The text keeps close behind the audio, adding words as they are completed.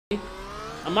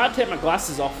I might take my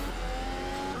glasses off.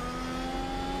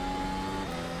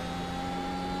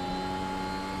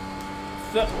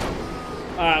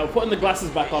 Alright, we're putting the glasses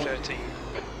back on. 13.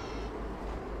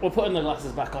 We're putting the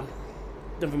glasses back on.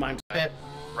 Never mind.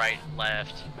 Right,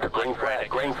 left. Green flag,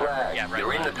 green flag. Yeah, right.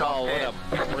 You're in the top 10.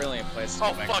 Brilliant place.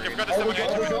 Oh fuck, I'm gonna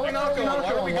We're not going.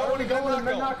 Why are we going?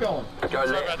 We're not going. Go Sorry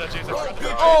left. about that, Jesus.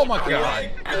 Oh my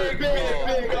god! Big.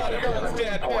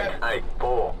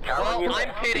 8.84.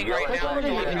 I'm pitting right now.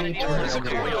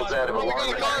 Wheels out of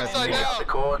alignment. The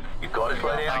course. You've got to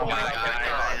slow down.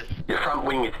 Your front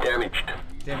wing is damaged.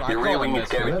 Your rear wing is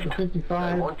damaged.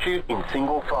 I want you in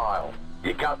single file.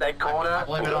 You cut that corner,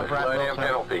 slow down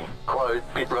penalty. Closed,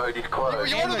 pit road is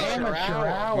closed. Well,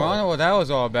 I don't know what that was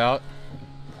all about.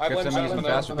 Guess I'm using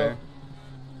faster there.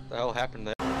 What the hell happened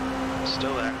there?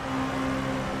 Still there.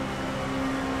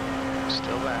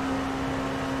 Still there.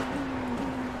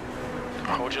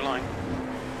 Hold your line.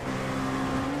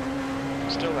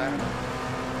 Still there.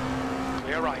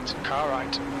 Clear right. Car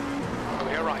right.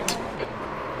 Clear right.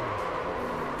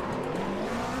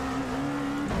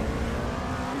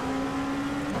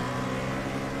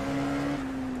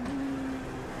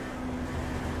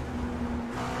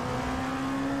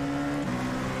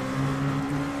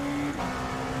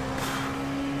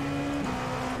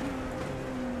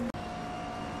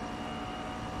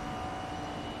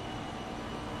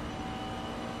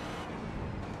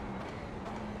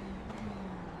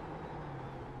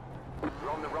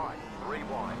 You're on the right, 3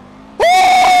 wide.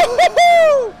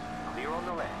 Clear on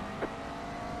the left.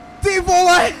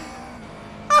 D-Volley!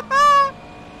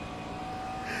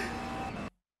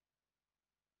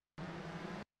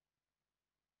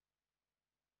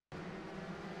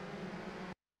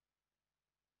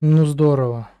 Ну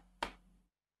здорово.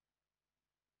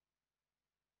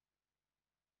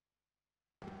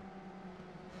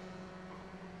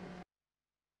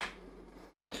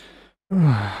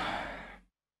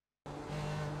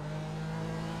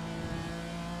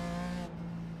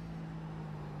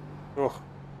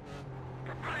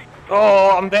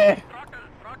 Oh, I'm there!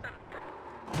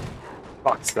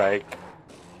 Fuck's sake.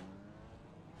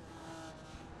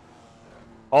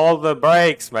 All the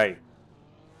brakes, mate.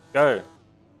 Go.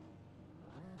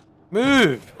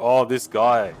 Move! Oh, this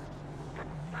guy.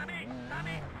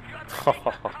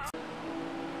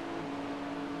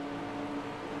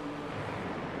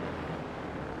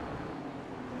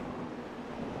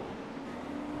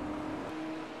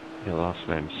 Your last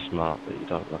name's smart, but you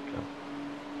don't look it.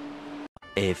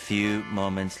 A few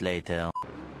moments later.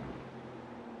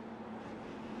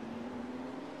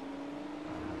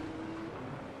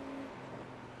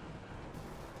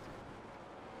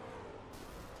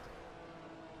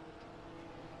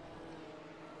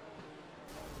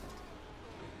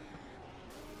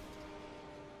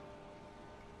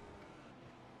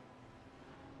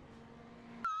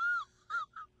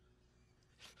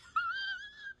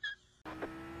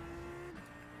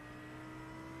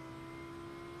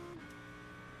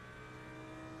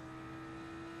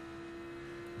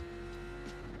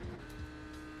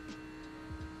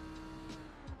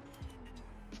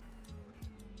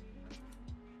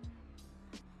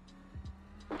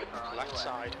 Left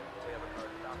side.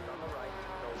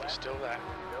 Still there.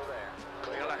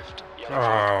 Clear left.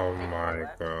 Oh my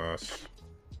gosh.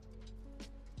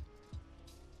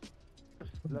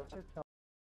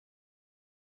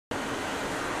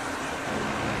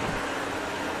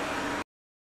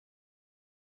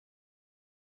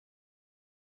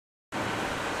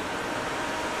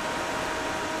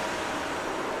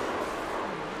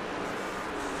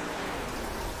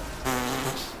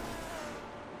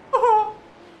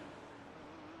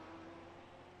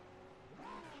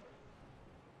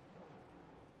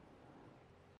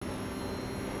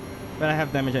 But I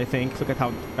have damage, I think. Look at how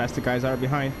fast the guys are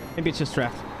behind. Maybe it's just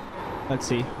draft. Let's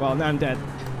see. Well, now I'm dead.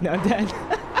 Now I'm dead.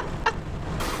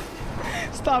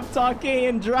 Stop talking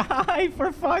and drive,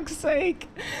 for fuck's sake.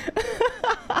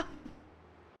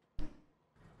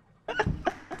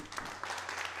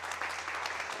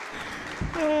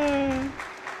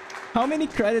 How many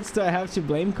credits do I have to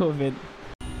blame COVID?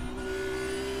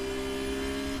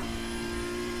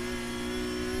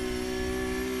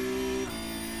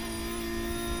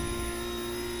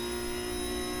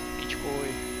 Beach boy.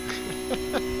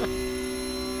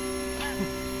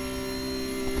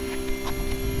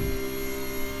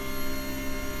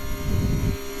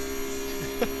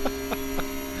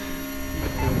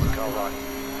 Car right.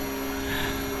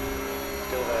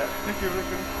 Still there.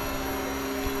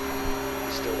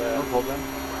 Still there. No problem.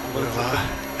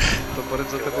 To borec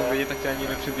za tebou vidí, tak tě ani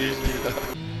nepřiběží.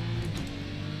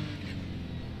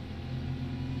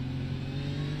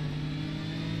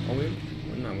 We're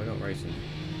not we're not racing.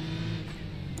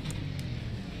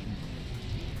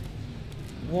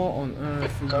 What on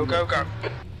earth? Go, go, go.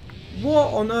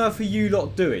 What on earth are you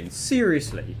lot doing?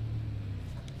 Seriously?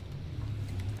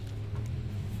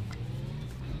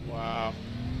 Wow.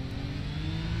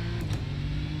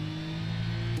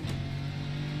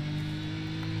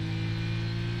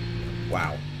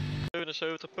 Wow.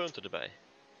 Zo te punten erbij.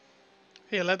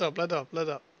 Here, let up, let up, let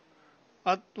up.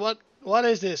 What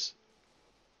is this?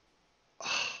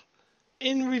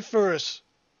 In reverse.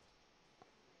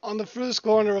 On the first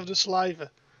corner of the Slijve.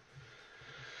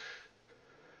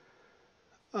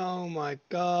 Oh my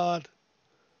god.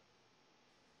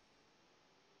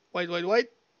 Wait, wait, wait.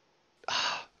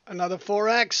 Another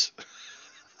 4x.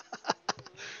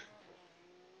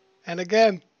 And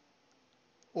again.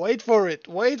 Wait for it,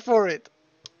 wait for it.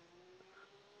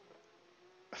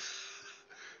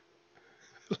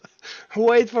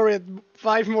 Wait for it.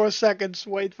 5 more seconds,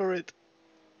 wait for it.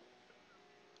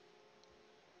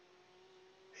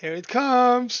 Here it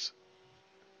comes.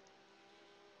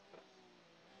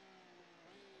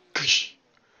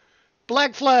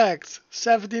 Black flagged.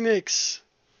 17x.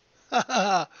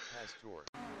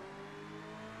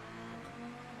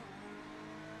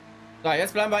 So,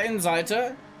 jetzt bleiben wir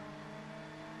Innenseite.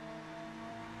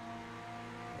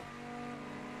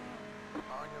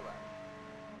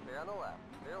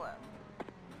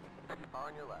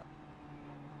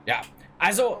 Ja,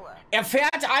 also er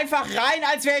fährt einfach rein,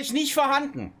 als wäre ich nicht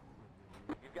vorhanden.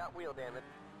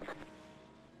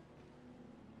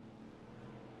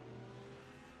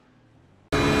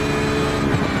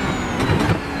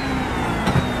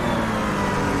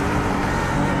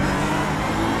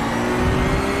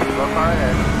 Go far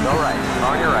ahead. Go right.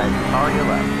 On your right. On your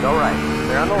left. Go right.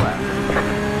 They're on the left.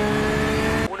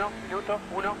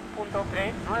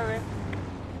 1:1.39.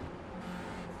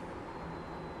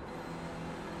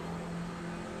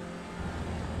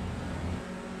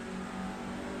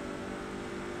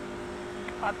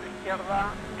 A tu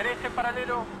izquierda, 13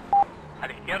 paralelo. A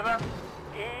la izquierda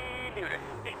y libre.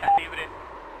 Estás libre.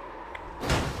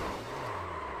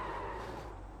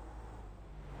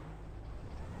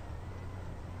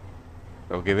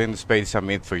 So giving the space I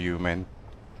made for you, man.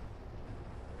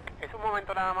 Es un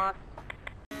momento nada más.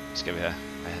 Skal vi have?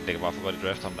 Ja, han ligger bare for godt i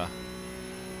draft ham der. Jeg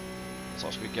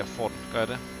tror sgu ikke, jeg får den. Gør jeg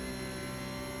det?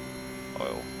 Jo,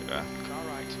 det gør jeg.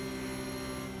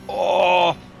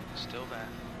 Åh! Still there.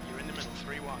 You're in the middle,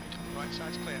 3 wide. Right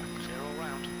side's clear. Clear all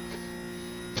round.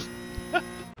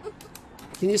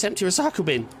 Can you just empty recycle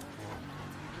bin?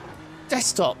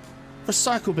 Desktop.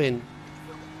 Recycle bin.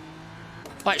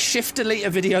 Like shift delete a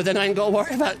video, then I ain't gotta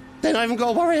worry about then I haven't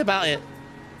got to worry about it.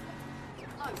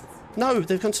 No,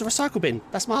 they've gone to the recycle bin.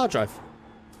 That's my hard drive.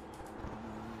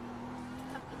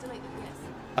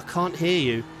 I can't hear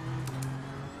you.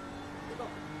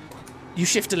 You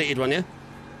shift deleted one, yeah?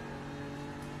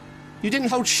 You didn't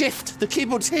hold shift. The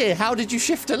keyboard's here. How did you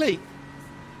shift delete?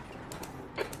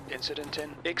 Incident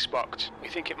in Xbox. We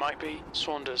think it might be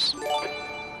Saunders.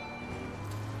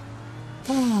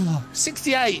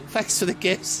 68. Thanks for the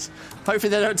gifts. Hopefully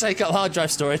they don't take up hard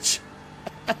drive storage.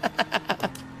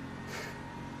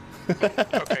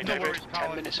 Okay, David.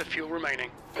 10 minutes of fuel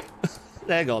remaining.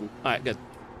 They're gone. Alright, good.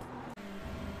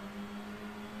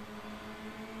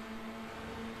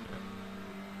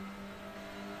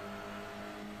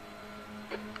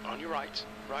 On your right.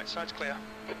 Right side's clear.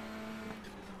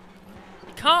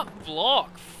 You can't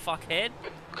block, fuckhead.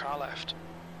 Car left.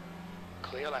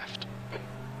 Clear left.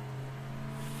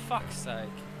 Fuck's sake.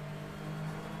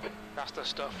 That's the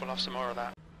stuff. We'll have some more of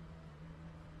that.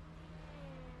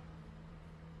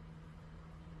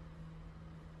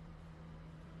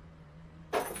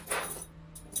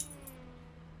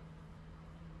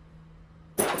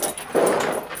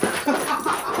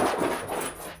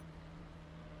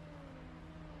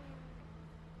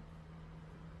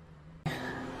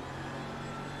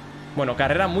 Bueno,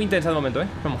 carrera muy intensa de momento,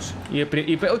 Vamos. Lío.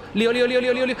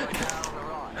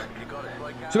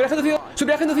 Subiraje inducido.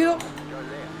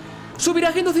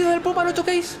 Subiraje inducido del Puma, no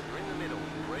toquéis.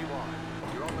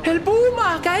 ¡El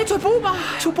Puma! ¿Qué ha hecho el Puma?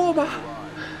 Es un Puma.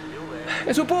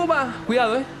 Es un Puma.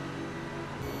 Cuidado,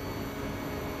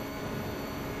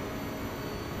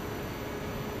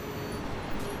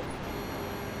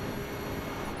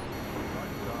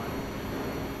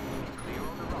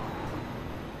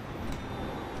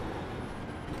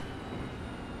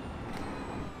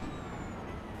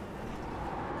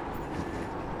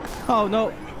 Oh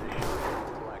no.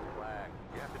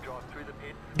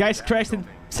 Guys crashed and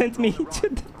sent me to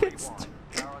the pits.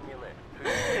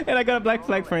 And I got a black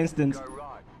flag for instance.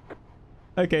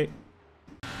 Okay.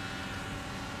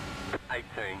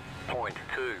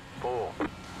 18.24.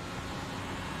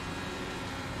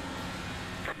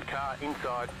 car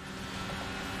inside.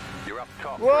 You're up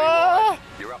top, 3 Whoa! wide.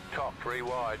 You're up top, 3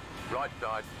 wide. Right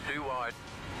side, 2 wide.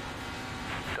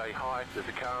 Stay high, there's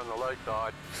a car on the low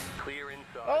side. Clear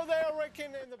inside. Oh, they are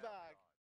wrecking in the back.